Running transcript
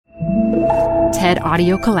TED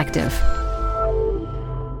Audio Collective.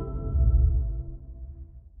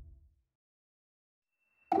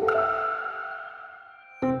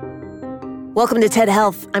 Welcome to TED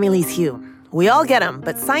Health. I'm Elise Hu. We all get them,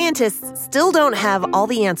 but scientists still don't have all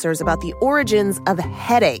the answers about the origins of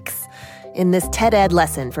headaches. In this TED Ed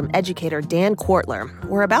lesson from educator Dan Kwartler,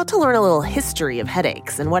 we're about to learn a little history of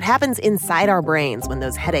headaches and what happens inside our brains when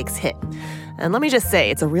those headaches hit. And let me just say,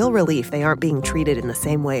 it's a real relief they aren't being treated in the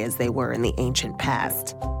same way as they were in the ancient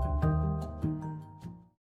past.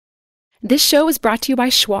 This show is brought to you by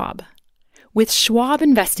Schwab. With Schwab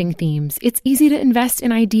investing themes, it's easy to invest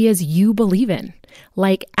in ideas you believe in,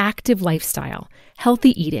 like active lifestyle,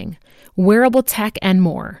 healthy eating, wearable tech, and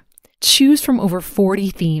more. Choose from over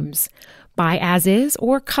 40 themes. Buy as is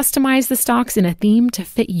or customize the stocks in a theme to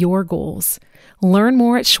fit your goals. Learn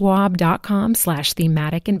more at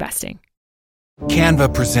schwab.com/thematic investing.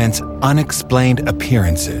 Canva presents Unexplained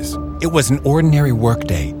Appearances. It was an ordinary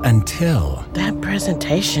workday until... That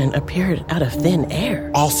presentation appeared out of thin air.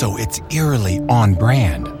 Also, it's eerily on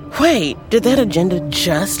brand. Wait, did that agenda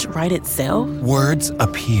just write itself? Words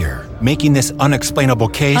appear, making this unexplainable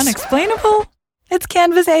case... Unexplainable? It's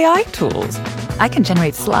Canva's AI tools. I can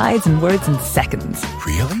generate slides and words in seconds.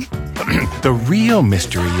 Really? The real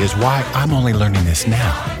mystery is why I'm only learning this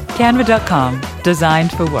now. Canva.com,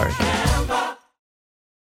 designed for work.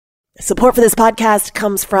 Support for this podcast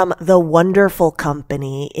comes from The Wonderful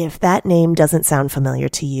Company. If that name doesn't sound familiar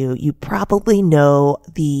to you, you probably know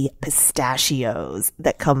the pistachios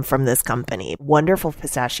that come from this company. Wonderful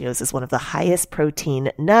Pistachios is one of the highest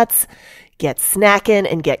protein nuts. Get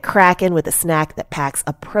snacking and get cracking with a snack that packs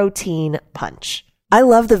a protein punch. I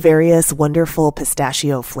love the various wonderful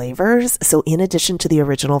pistachio flavors. So in addition to the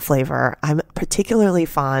original flavor, I'm particularly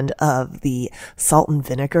fond of the salt and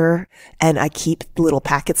vinegar, and I keep little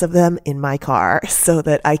packets of them in my car so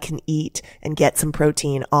that I can eat and get some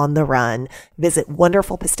protein on the run. Visit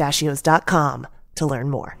wonderfulpistachios.com to learn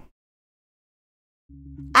more.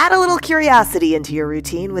 Add a little curiosity into your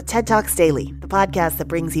routine with TED Talks Daily, the podcast that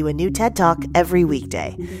brings you a new TED Talk every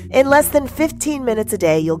weekday. In less than 15 minutes a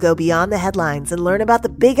day, you'll go beyond the headlines and learn about the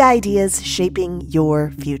big ideas shaping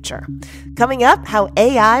your future. Coming up, how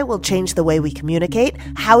AI will change the way we communicate,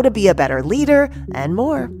 how to be a better leader, and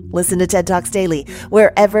more. Listen to TED Talks Daily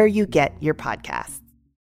wherever you get your podcasts.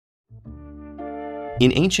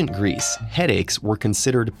 In ancient Greece, headaches were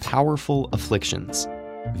considered powerful afflictions.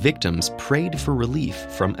 Victims prayed for relief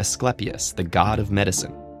from Asclepius, the god of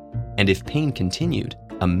medicine. And if pain continued,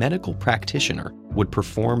 a medical practitioner would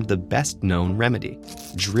perform the best-known remedy,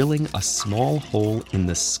 drilling a small hole in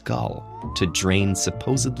the skull to drain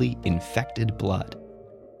supposedly infected blood.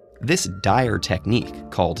 This dire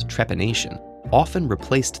technique, called trepanation, often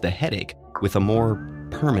replaced the headache with a more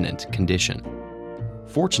permanent condition.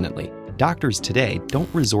 Fortunately, doctors today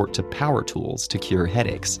don't resort to power tools to cure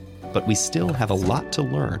headaches, but we still have a lot to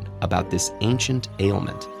learn about this ancient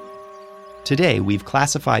ailment. Today, we've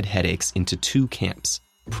classified headaches into two camps,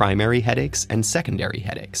 primary headaches and secondary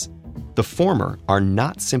headaches. The former are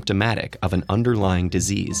not symptomatic of an underlying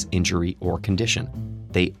disease, injury, or condition.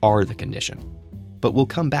 They are the condition. But we'll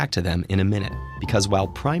come back to them in a minute, because while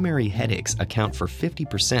primary headaches account for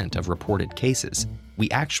 50% of reported cases, we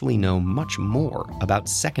actually know much more about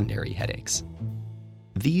secondary headaches.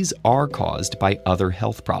 These are caused by other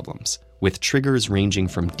health problems, with triggers ranging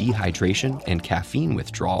from dehydration and caffeine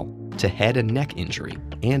withdrawal to head and neck injury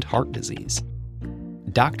and heart disease.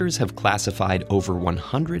 Doctors have classified over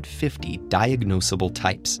 150 diagnosable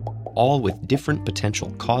types, all with different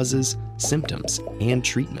potential causes, symptoms, and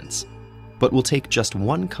treatments. But we'll take just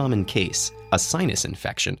one common case, a sinus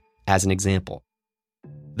infection, as an example.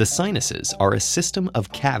 The sinuses are a system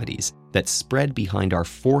of cavities that spread behind our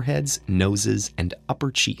foreheads, noses, and upper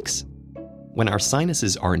cheeks. When our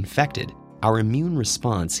sinuses are infected, our immune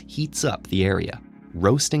response heats up the area,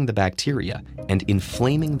 roasting the bacteria and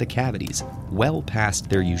inflaming the cavities well past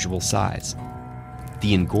their usual size.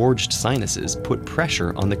 The engorged sinuses put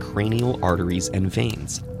pressure on the cranial arteries and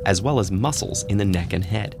veins, as well as muscles in the neck and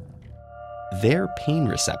head. Their pain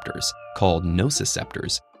receptors, called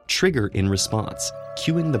nociceptors, trigger in response,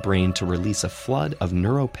 cueing the brain to release a flood of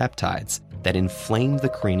neuropeptides that inflame the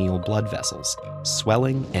cranial blood vessels,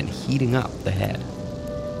 swelling and heating up the head.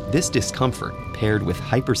 This discomfort, paired with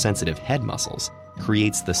hypersensitive head muscles,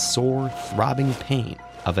 creates the sore, throbbing pain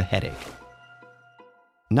of a headache.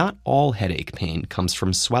 Not all headache pain comes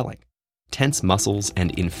from swelling. Tense muscles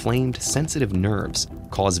and inflamed sensitive nerves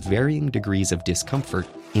cause varying degrees of discomfort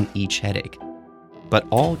in each headache. But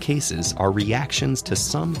all cases are reactions to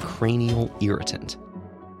some cranial irritant.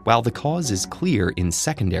 While the cause is clear in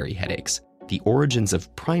secondary headaches, the origins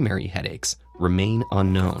of primary headaches remain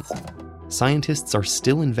unknown. Scientists are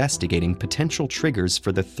still investigating potential triggers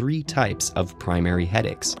for the 3 types of primary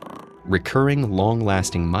headaches: recurring,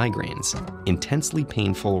 long-lasting migraines, intensely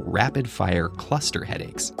painful, rapid-fire cluster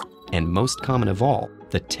headaches, and most common of all,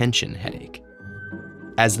 the tension headache.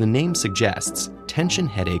 As the name suggests, tension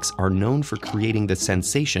headaches are known for creating the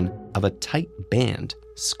sensation of a tight band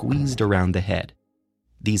squeezed around the head.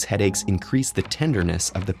 These headaches increase the tenderness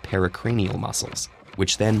of the pericranial muscles,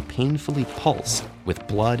 which then painfully pulse with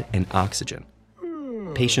blood and oxygen.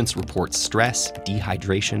 Patients report stress,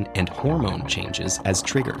 dehydration, and hormone changes as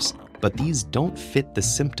triggers, but these don't fit the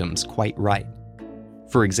symptoms quite right.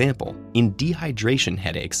 For example, in dehydration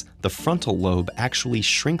headaches, the frontal lobe actually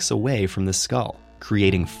shrinks away from the skull,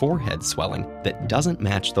 creating forehead swelling that doesn't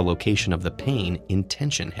match the location of the pain in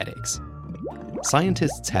tension headaches.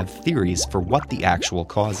 Scientists have theories for what the actual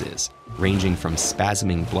cause is, ranging from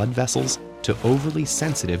spasming blood vessels to overly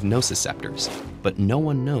sensitive nociceptors, but no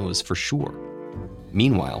one knows for sure.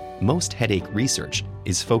 Meanwhile, most headache research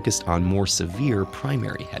is focused on more severe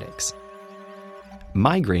primary headaches.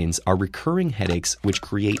 Migraines are recurring headaches which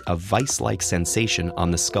create a vice-like sensation on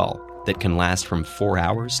the skull that can last from 4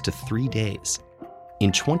 hours to 3 days.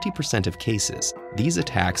 In 20% of cases, these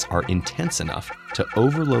attacks are intense enough to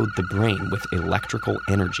overload the brain with electrical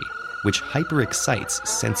energy, which hyperexcites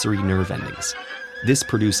sensory nerve endings. This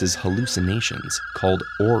produces hallucinations called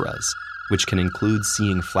auras, which can include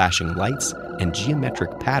seeing flashing lights and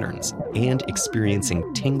geometric patterns and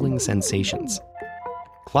experiencing tingling sensations.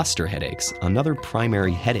 Cluster headaches, another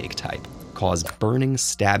primary headache type, cause burning,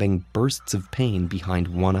 stabbing bursts of pain behind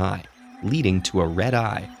one eye, leading to a red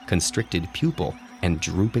eye, constricted pupil, and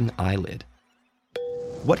drooping eyelid.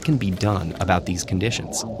 What can be done about these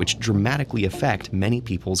conditions, which dramatically affect many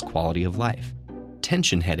people's quality of life?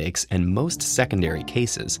 Tension headaches and most secondary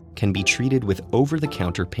cases can be treated with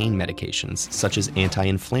over-the-counter pain medications such as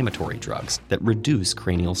anti-inflammatory drugs that reduce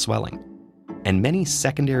cranial swelling. And many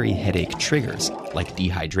secondary headache triggers like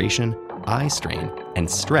dehydration, eye strain, and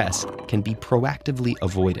stress can be proactively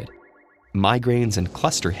avoided. Migraines and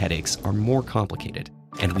cluster headaches are more complicated,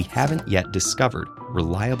 and we haven't yet discovered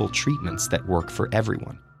reliable treatments that work for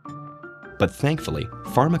everyone. But thankfully,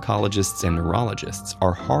 pharmacologists and neurologists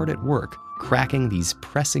are hard at work cracking these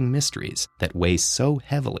pressing mysteries that weigh so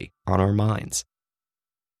heavily on our minds.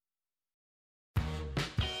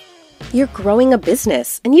 You're growing a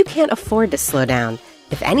business, and you can't afford to slow down.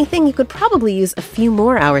 If anything, you could probably use a few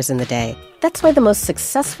more hours in the day. That's why the most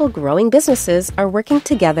successful growing businesses are working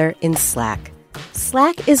together in Slack.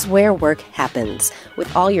 Slack is where work happens,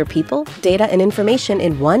 with all your people, data, and information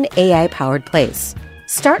in one AI-powered place.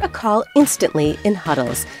 Start a call instantly in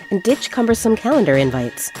huddles and ditch cumbersome calendar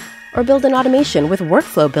invites. Or build an automation with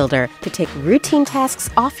Workflow Builder to take routine tasks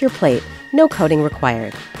off your plate, no coding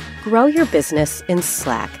required. Grow your business in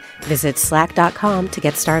Slack. Visit slack.com to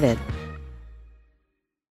get started.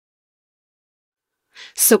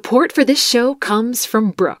 Support for this show comes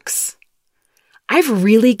from Brooks. I've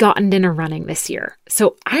really gotten into running this year,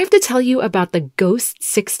 so I have to tell you about the Ghost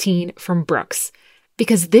 16 from Brooks,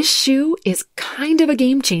 because this shoe is kind of a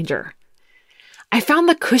game changer. I found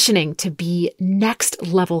the cushioning to be next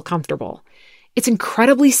level comfortable. It's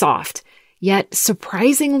incredibly soft, yet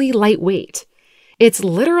surprisingly lightweight. It's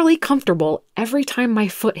literally comfortable every time my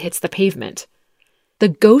foot hits the pavement. The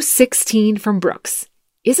Ghost 16 from Brooks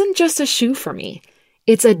isn't just a shoe for me.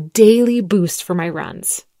 It's a daily boost for my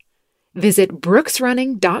runs. Visit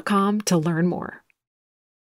brooksrunning.com to learn more.